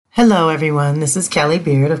Hello, everyone. This is Kelly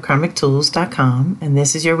Beard of KarmicTools.com, and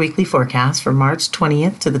this is your weekly forecast for March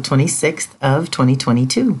 20th to the 26th of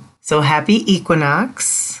 2022. So happy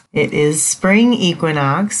equinox. It is spring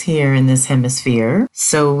equinox here in this hemisphere.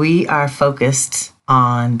 So we are focused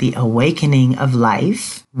on the awakening of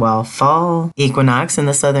life, while fall equinox in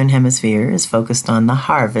the southern hemisphere is focused on the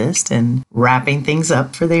harvest and wrapping things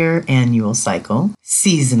up for their annual cycle,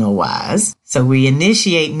 seasonal wise. So we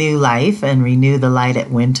initiate new life and renew the light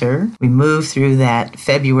at winter. We move through that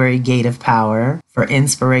February gate of power for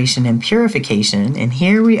inspiration and purification. And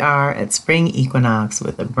here we are at spring equinox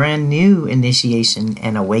with a brand new initiation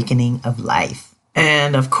and awakening of life.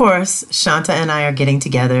 And of course, Shanta and I are getting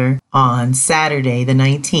together on Saturday, the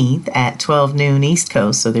 19th at 12 noon East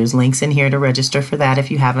Coast. So there's links in here to register for that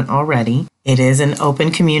if you haven't already. It is an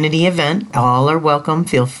open community event. All are welcome.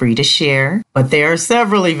 Feel free to share. But there are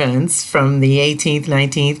several events from the 18th,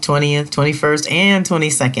 19th, 20th, 21st, and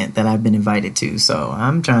 22nd that I've been invited to. So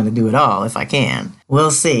I'm trying to do it all if I can.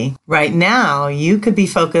 We'll see. Right now, you could be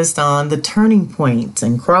focused on the turning points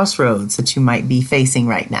and crossroads that you might be facing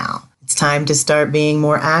right now. It's time to start being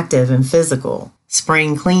more active and physical.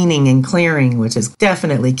 Spring cleaning and clearing, which is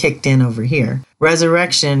definitely kicked in over here.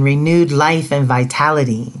 Resurrection, renewed life and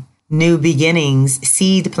vitality. New beginnings,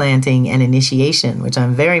 seed planting and initiation, which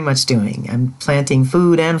I'm very much doing. I'm planting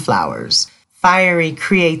food and flowers. Fiery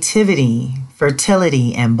creativity,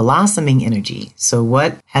 fertility, and blossoming energy. So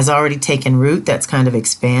what has already taken root that's kind of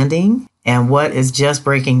expanding, and what is just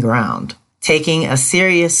breaking ground? Taking a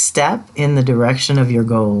serious step in the direction of your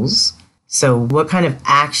goals. So what kind of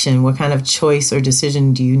action, what kind of choice or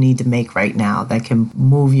decision do you need to make right now that can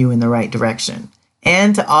move you in the right direction?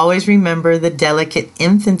 And to always remember the delicate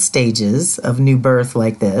infant stages of new birth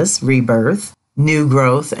like this, rebirth, new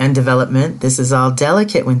growth and development. This is all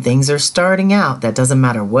delicate when things are starting out. That doesn't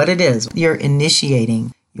matter what it is you're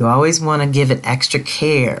initiating. You always want to give it extra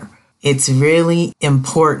care. It's really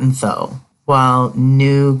important though. While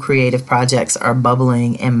new creative projects are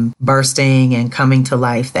bubbling and bursting and coming to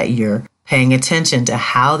life, that you're paying attention to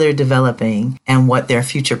how they're developing and what their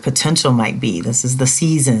future potential might be. This is the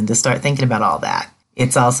season to start thinking about all that.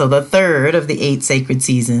 It's also the third of the 8 sacred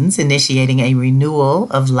seasons, initiating a renewal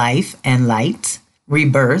of life and light,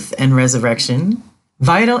 rebirth and resurrection.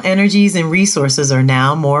 Vital energies and resources are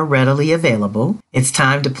now more readily available. It's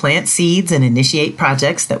time to plant seeds and initiate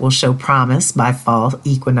projects that will show promise by fall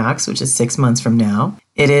equinox, which is 6 months from now.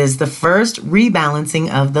 It is the first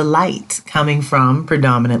rebalancing of the light coming from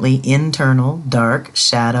predominantly internal, dark,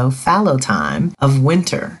 shadow, fallow time of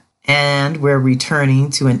winter. And we're returning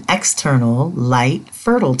to an external, light,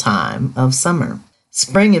 fertile time of summer.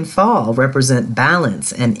 Spring and fall represent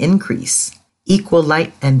balance and increase. Equal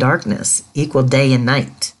light and darkness, equal day and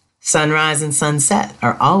night. Sunrise and sunset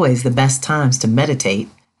are always the best times to meditate,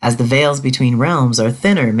 as the veils between realms are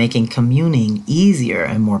thinner, making communing easier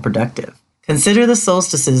and more productive. Consider the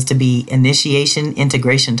solstices to be initiation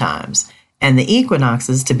integration times, and the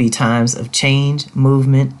equinoxes to be times of change,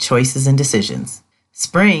 movement, choices, and decisions.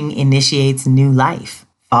 Spring initiates new life.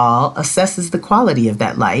 Fall assesses the quality of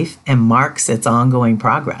that life and marks its ongoing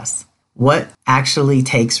progress. What actually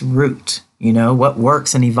takes root? What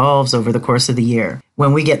works and evolves over the course of the year.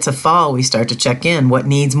 When we get to fall, we start to check in what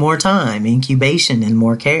needs more time, incubation, and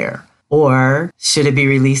more care. Or should it be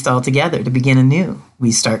released altogether to begin anew?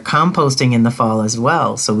 We start composting in the fall as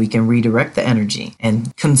well, so we can redirect the energy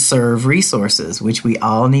and conserve resources, which we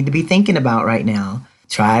all need to be thinking about right now.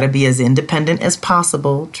 Try to be as independent as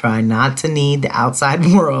possible. Try not to need the outside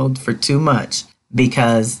world for too much,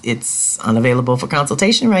 because it's unavailable for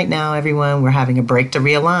consultation right now, everyone. We're having a break to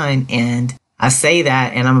realign. And I say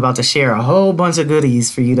that, and I'm about to share a whole bunch of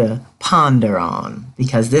goodies for you to ponder on,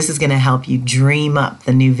 because this is going to help you dream up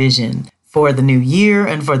the new vision for the new year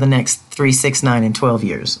and for the next 3, 6, 9, and 12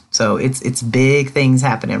 years. So it's big things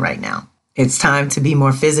happening right now. It's time to be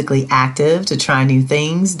more physically active, to try new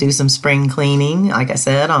things, do some spring cleaning, like I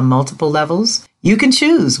said, on multiple levels. You can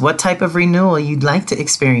choose what type of renewal you'd like to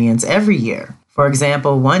experience every year. For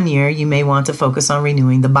example, one year you may want to focus on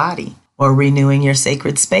renewing the body, or renewing your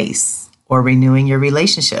sacred space, or renewing your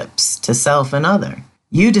relationships to self and other.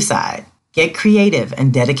 You decide. Get creative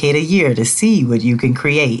and dedicate a year to see what you can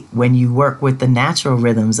create when you work with the natural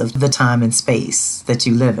rhythms of the time and space that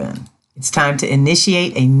you live in. It's time to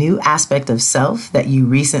initiate a new aspect of self that you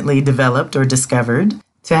recently developed or discovered,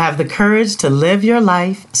 to have the courage to live your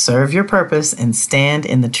life, serve your purpose, and stand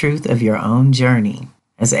in the truth of your own journey.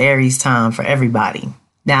 It's Aries time for everybody.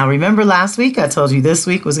 Now, remember last week, I told you this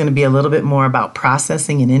week was going to be a little bit more about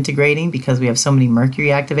processing and integrating, because we have so many Mercury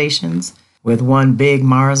activations with one big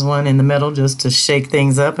Mars one in the middle just to shake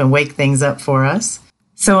things up and wake things up for us.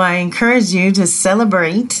 So I encourage you to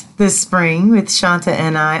celebrate this spring with Shanta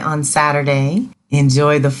and I on Saturday.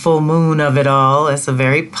 Enjoy the full moon of it all. It's a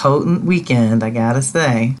very potent weekend, I gotta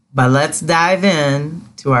say. But let's dive in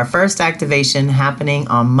to our first activation happening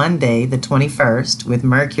on Monday, the 21st, with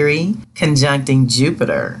Mercury conjuncting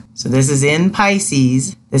Jupiter. So this is in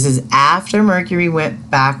Pisces. This is after Mercury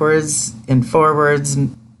went backwards and forwards,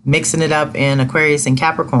 mixing it up in Aquarius and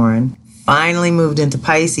Capricorn, finally moved into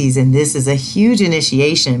Pisces. And this is a huge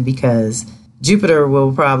initiation because Jupiter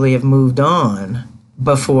will probably have moved on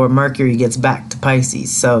before Mercury gets back to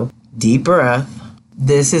Pisces. So deep breath.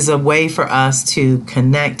 This is a way for us to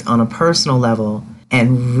connect on a personal level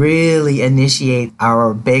and really initiate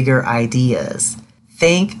our bigger ideas.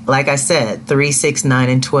 Think, like I said, 3, 6, 9,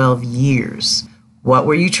 and 12 years. What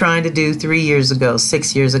were you trying to do 3 years ago,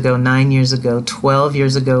 6 years ago, 9 years ago, 12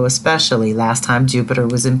 years ago, especially last time Jupiter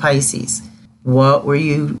was in Pisces? What were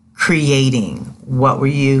you creating? What were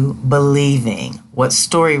you believing? What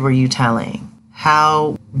story were you telling?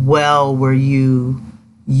 How well were you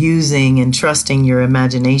using and trusting your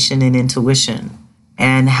imagination and intuition?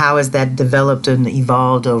 And how has that developed and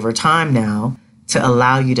evolved over time now to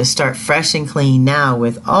allow you to start fresh and clean now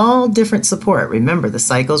with all different support? Remember, the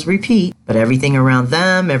cycles repeat, but everything around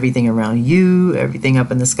them, everything around you, everything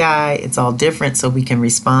up in the sky, it's all different, so we can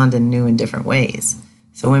respond in new and different ways.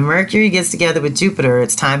 So when Mercury gets together with Jupiter,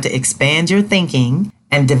 it's time to expand your thinking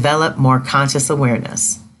and develop more conscious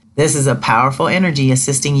awareness. This is a powerful energy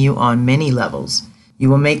assisting you on many levels. You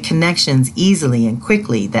will make connections easily and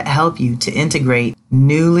quickly that help you to integrate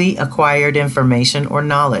newly acquired information or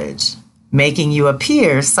knowledge, making you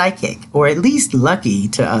appear psychic or at least lucky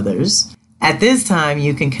to others. At this time,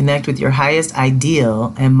 you can connect with your highest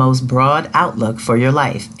ideal and most broad outlook for your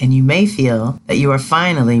life, and you may feel that you are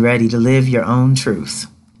finally ready to live your own truth.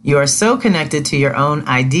 You are so connected to your own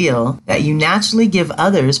ideal that you naturally give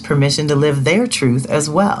others permission to live their truth as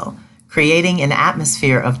well, creating an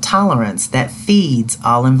atmosphere of tolerance that feeds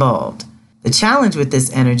all involved. The challenge with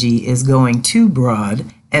this energy is going too broad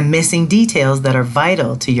and missing details that are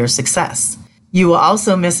vital to your success. You will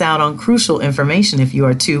also miss out on crucial information if you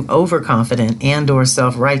are too overconfident and/or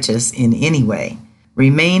self-righteous in any way.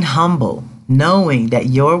 Remain humble, knowing that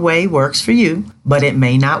your way works for you, but it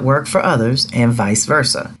may not work for others, and vice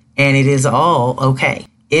versa. And it is all okay.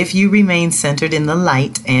 If you remain centered in the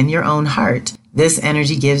light and your own heart, this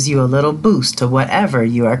energy gives you a little boost to whatever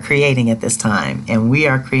you are creating at this time. And we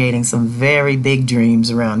are creating some very big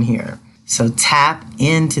dreams around here. So tap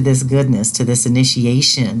into this goodness, to this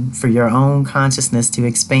initiation for your own consciousness to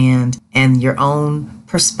expand and your own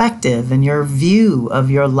perspective and your view of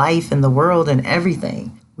your life and the world and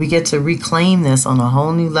everything. We get to reclaim this on a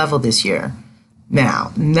whole new level this year.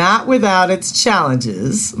 Now, not without its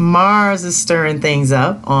challenges. Mars is stirring things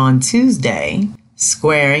up on Tuesday,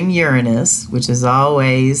 squaring Uranus, which is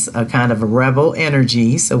always a kind of a rebel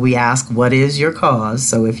energy. So we ask, what is your cause?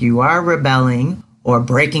 So if you are rebelling or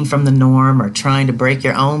breaking from the norm or trying to break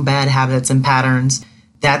your own bad habits and patterns,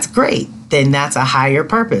 that's great. Then that's a higher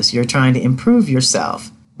purpose. You're trying to improve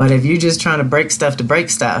yourself. But if you're just trying to break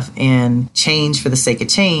stuff and change for the sake of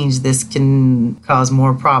change, this can cause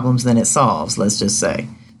more problems than it solves, let's just say.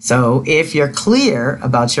 So if you're clear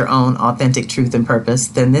about your own authentic truth and purpose,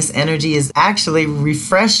 then this energy is actually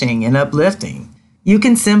refreshing and uplifting. You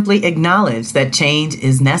can simply acknowledge that change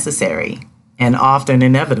is necessary and often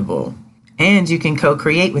inevitable. And you can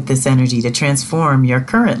co-create with this energy to transform your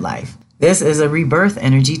current life. This is a rebirth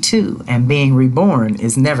energy too, and being reborn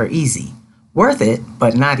is never easy. Worth it,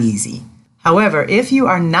 but not easy. However, if you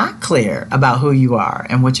are not clear about who you are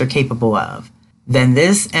and what you're capable of, then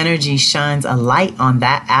this energy shines a light on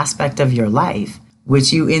that aspect of your life,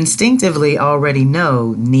 which you instinctively already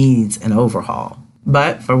know needs an overhaul.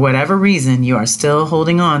 But for whatever reason, you are still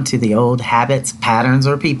holding on to the old habits, patterns,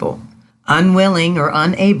 or people. Unwilling or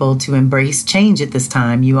unable to embrace change at this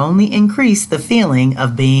time, you only increase the feeling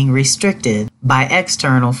of being restricted by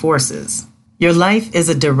external forces. Your life is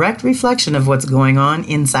a direct reflection of what's going on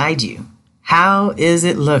inside you. How is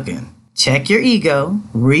it looking? Check your ego,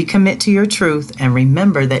 recommit to your truth, and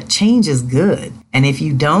remember that change is good. And if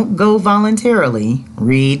you don't go voluntarily,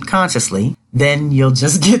 read consciously, then you'll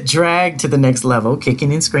just get dragged to the next level,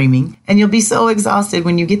 kicking and screaming, and you'll be so exhausted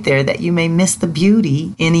when you get there that you may miss the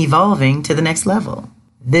beauty in evolving to the next level.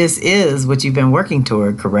 This is what you've been working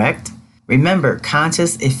toward, correct? Remember,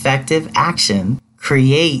 conscious, effective action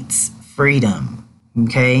creates freedom,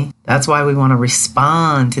 okay? That's why we want to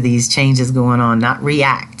respond to these changes going on, not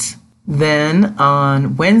react. Then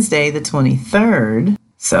on Wednesday, the 23rd,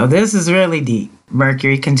 so this is really deep,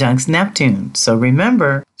 Mercury conjuncts Neptune. So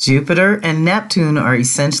remember, Jupiter and Neptune are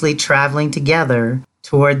essentially traveling together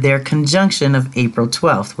toward their conjunction of April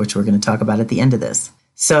 12th, which we're going to talk about at the end of this.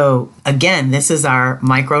 So again, this is our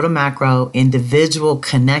micro to macro individual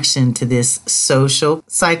connection to this social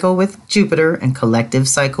cycle with Jupiter and collective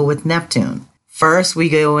cycle with Neptune. First, we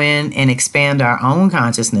go in and expand our own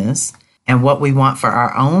consciousness and what we want for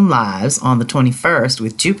our own lives on the 21st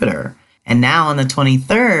with Jupiter. And now on the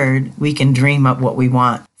 23rd, we can dream up what we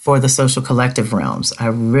want for the social collective realms. I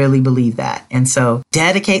really believe that. And so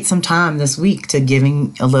dedicate some time this week to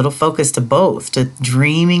giving a little focus to both, to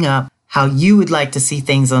dreaming up how you would like to see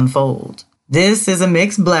things unfold. This is a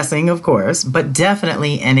mixed blessing, of course, but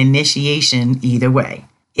definitely an initiation either way.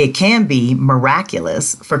 It can be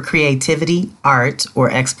miraculous for creativity, art,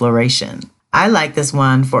 or exploration. I like this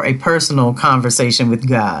one for a personal conversation with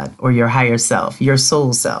God or your higher self, your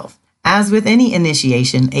soul self. As with any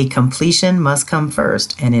initiation, a completion must come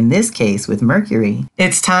first, and in this case with Mercury,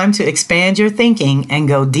 it's time to expand your thinking and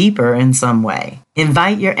go deeper in some way.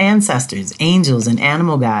 Invite your ancestors, angels, and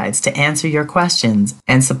animal guides to answer your questions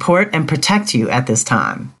and support and protect you at this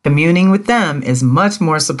time. Communing with them is much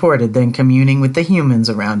more supported than communing with the humans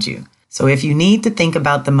around you. So if you need to think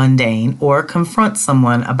about the mundane or confront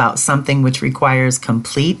someone about something which requires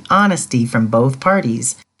complete honesty from both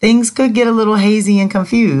parties, things could get a little hazy and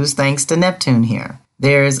confused thanks to Neptune here.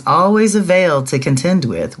 There is always a veil to contend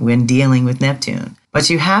with when dealing with Neptune, but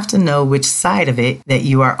you have to know which side of it that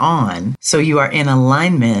you are on so you are in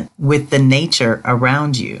alignment with the nature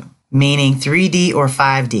around you, meaning 3D or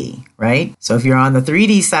 5D, right? So if you're on the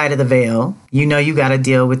 3D side of the veil, you know you got to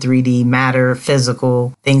deal with 3D matter,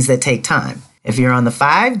 physical, things that take time. If you're on the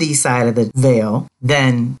 5D side of the veil,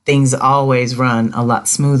 then things always run a lot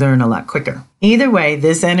smoother and a lot quicker. Either way,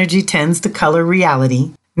 this energy tends to color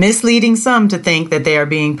reality, misleading some to think that they are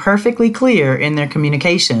being perfectly clear in their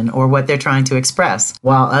communication or what they're trying to express,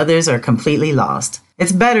 while others are completely lost.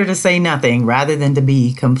 It's better to say nothing rather than to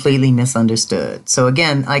be completely misunderstood. So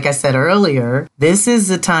again, like I said earlier, this is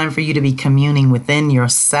the time for you to be communing within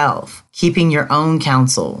yourself, keeping your own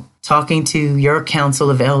counsel, talking to your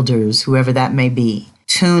council of elders, whoever that may be,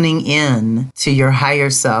 tuning in to your higher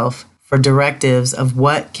self for directives of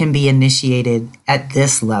what can be initiated at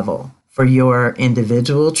this level for your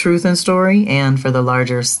individual truth and story and for the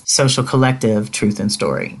larger social collective truth and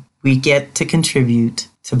story. We get to contribute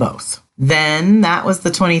to both. Then that was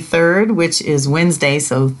the 23rd, which is Wednesday.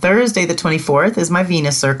 So Thursday, the 24th is my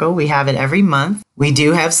Venus circle. We have it every month. We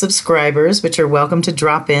do have subscribers, which are welcome to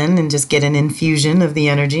drop in and just get an infusion of the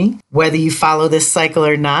energy. Whether you follow this cycle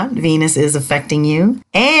or not, Venus is affecting you.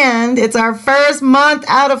 And it's our first month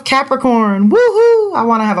out of Capricorn. Woohoo! I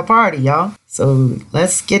want to have a party, y'all. So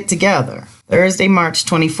let's get together. Thursday, March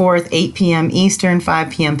 24th, 8 p.m. Eastern, 5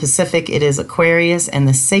 p.m. Pacific. It is Aquarius and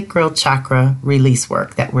the sacral chakra release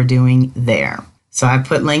work that we're doing there. So I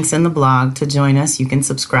put links in the blog to join us. You can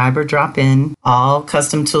subscribe or drop in. All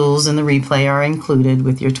custom tools in the replay are included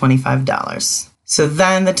with your $25. So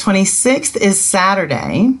then the 26th is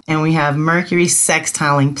Saturday, and we have Mercury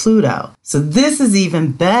sextiling Pluto. So this is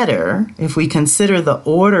even better if we consider the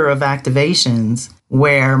order of activations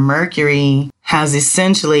where Mercury has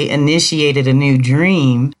essentially initiated a new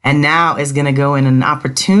dream and now is going to go in an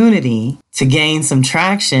opportunity to gain some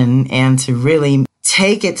traction and to really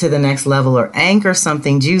take it to the next level or anchor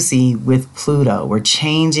something juicy with Pluto. We're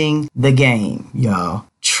changing the game, y'all.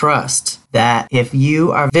 Trust that if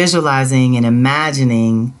you are visualizing and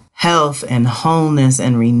imagining health and wholeness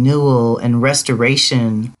and renewal and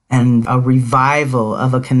restoration and a revival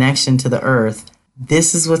of a connection to the earth,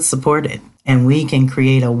 this is what's supported. And we can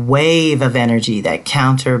create a wave of energy that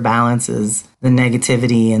counterbalances the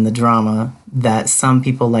negativity and the drama that some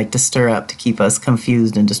people like to stir up to keep us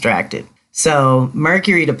confused and distracted. So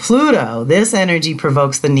Mercury to Pluto, this energy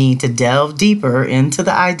provokes the need to delve deeper into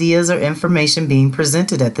the ideas or information being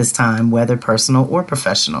presented at this time, whether personal or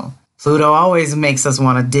professional. Pluto always makes us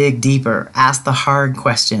want to dig deeper, ask the hard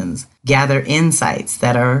questions, gather insights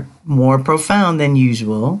that are more profound than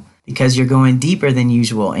usual, because you're going deeper than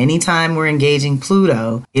usual. Anytime we're engaging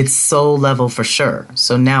Pluto, it's soul level for sure.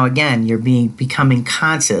 So now again, you're becoming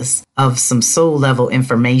conscious of some soul level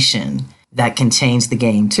information that can change the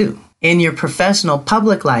game too. In your professional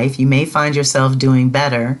public life, you may find yourself doing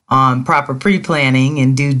better on proper pre-planning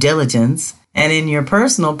and due diligence. And in your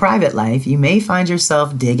personal private life, you may find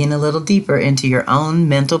yourself digging a little deeper into your own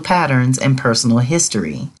mental patterns and personal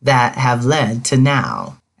history that have led to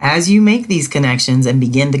now. As you make these connections and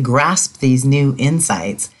begin to grasp these new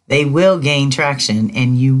insights, they will gain traction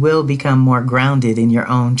and you will become more grounded in your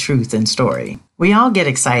own truth and story. We all get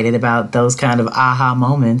excited about those kind of aha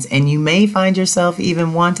moments, and you may find yourself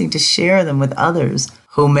even wanting to share them with others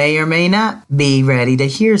who may or may not be ready to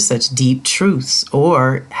hear such deep truths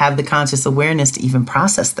or have the conscious awareness to even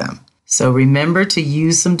process them. So remember to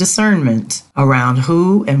use some discernment around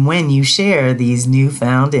who and when you share these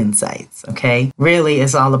newfound insights, okay? Really,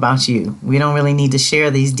 it's all about you. We don't really need to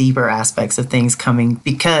share these deeper aspects of things coming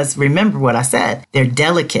because remember what I said, they're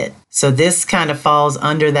delicate. So this kind of falls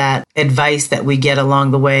under that advice that we get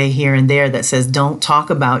along the way here and there that says don't talk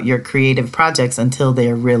about your creative projects until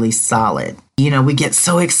they're really solid. We get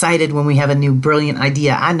so excited when we have a new brilliant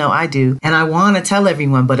idea. I know I do. And I want to tell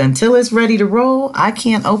everyone, but until it's ready to roll, I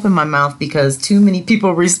can't open my mouth because too many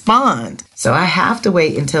people respond. So I have to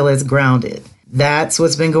wait until it's grounded. That's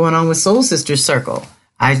what's been going on with Soul Sisters Circle.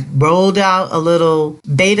 I rolled out a little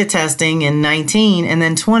beta testing in 19 and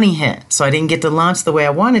then 20 hit. So I didn't get to launch the way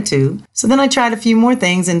I wanted to. So then I tried a few more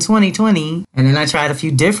things in 2020 and then I tried a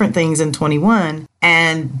few different things in 21.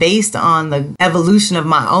 And based on the evolution of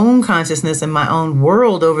my own consciousness and my own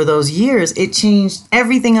world over those years, it changed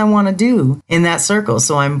everything I want to do in that circle.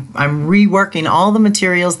 So I'm reworking all the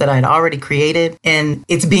materials that I'd already created and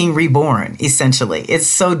it's being reborn, essentially. It's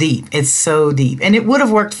so deep. It's so deep. And it would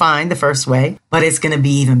have worked fine the first way, but it's going to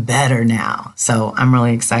be even better now. So I'm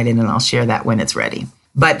really excited and I'll share that when it's ready.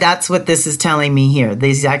 But that's what this is telling me here.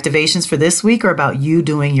 These activations for this week are about you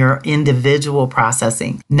doing your individual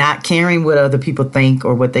processing, not caring what other people think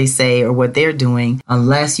or what they say or what they're doing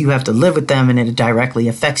unless you have to live with them and it directly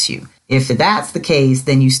affects you. If that's the case,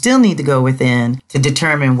 then you still need to go within to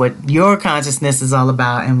determine what your consciousness is all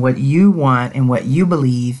about and what you want and what you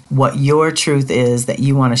believe, what your truth is that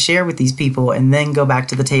you want to share with these people, and then go back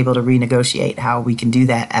to the table to renegotiate how we can do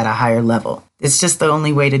that at a higher level. It's just the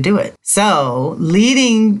only way to do it. So,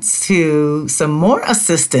 leading to some more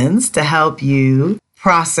assistance to help you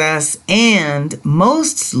process, and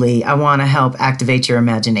mostly I want to help activate your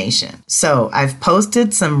imagination. So, I've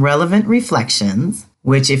posted some relevant reflections,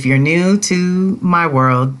 which if you're new to my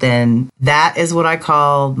world, then that is what I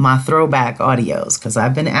call my throwback audios, because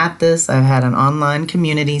I've been at this. I've had an online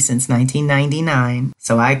community since 1999,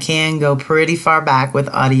 so I can go pretty far back with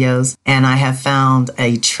audios, and I have found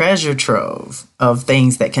a treasure trove of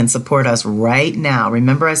things that can support us right now.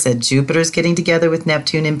 Remember I said Jupiter's getting together with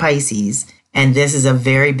Neptune in Pisces, and this is a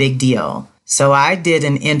very big deal. So I did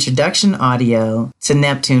an introduction audio to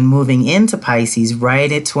Neptune moving into Pisces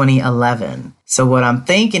right at 2011. So what I'm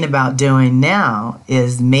thinking about doing now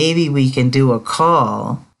is maybe we can do a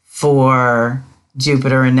call for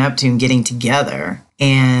Jupiter and Neptune getting together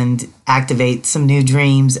and activate some new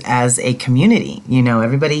dreams as a community.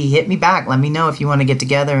 Everybody hit me back. Let me know if you want to get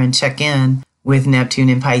together and check in with Neptune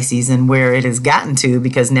in Pisces and where it has gotten to,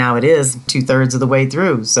 because now it is 2/3 of the way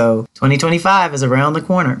through. So 2025 is around the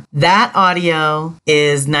corner. That audio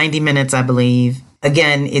is 90 minutes, I believe.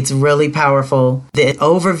 Again, it's really powerful. The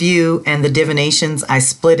overview and the divinations I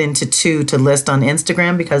split into two to list on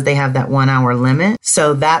Instagram because they have that 1 hour limit.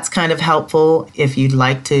 So that's kind of helpful if you'd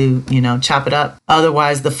like to, chop it up.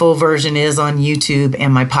 Otherwise, the full version is on YouTube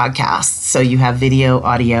and my podcast. So you have video,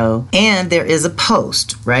 audio, and there is a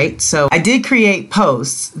post, right? So I did create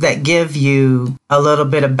posts that give you a little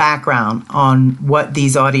bit of background on what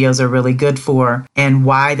these audios are really good for and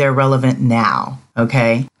why they're relevant now,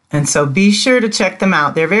 okay? And so be sure to check them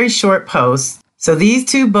out. They're very short posts. So these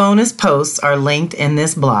 2 bonus posts are linked in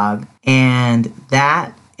this blog. And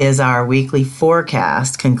that is our weekly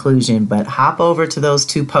forecast conclusion. But hop over to those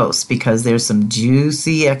 2 posts because there's some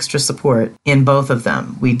juicy extra support in both of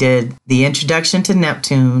them. We did the introduction to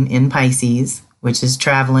Neptune in Pisces, which is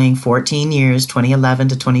traveling 14 years, 2011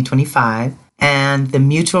 to 2025. And the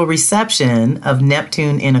mutual reception of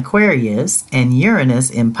Neptune in Aquarius and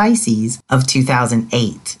Uranus in Pisces of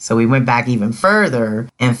 2008. So we went back even further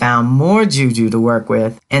and found more juju to work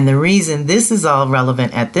with. And the reason this is all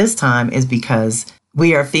relevant at this time is because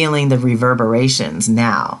we are feeling the reverberations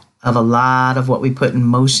now of a lot of what we put in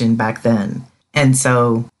motion back then. And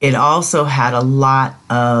so it also had a lot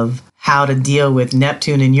of how to deal with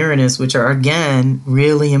Neptune and Uranus, which are, again,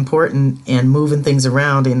 really important in moving things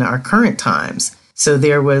around in our current times. So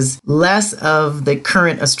there was less of the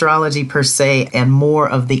current astrology per se and more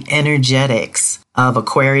of the energetics of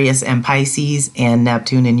Aquarius and Pisces and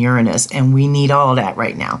Neptune and Uranus. And we need all that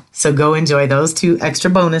right now. So go enjoy those 2 extra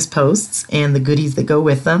bonus posts and the goodies that go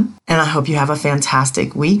with them. And I hope you have a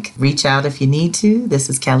fantastic week. Reach out if you need to. This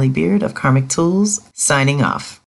is Kelly Beard of Karmic Tools signing off.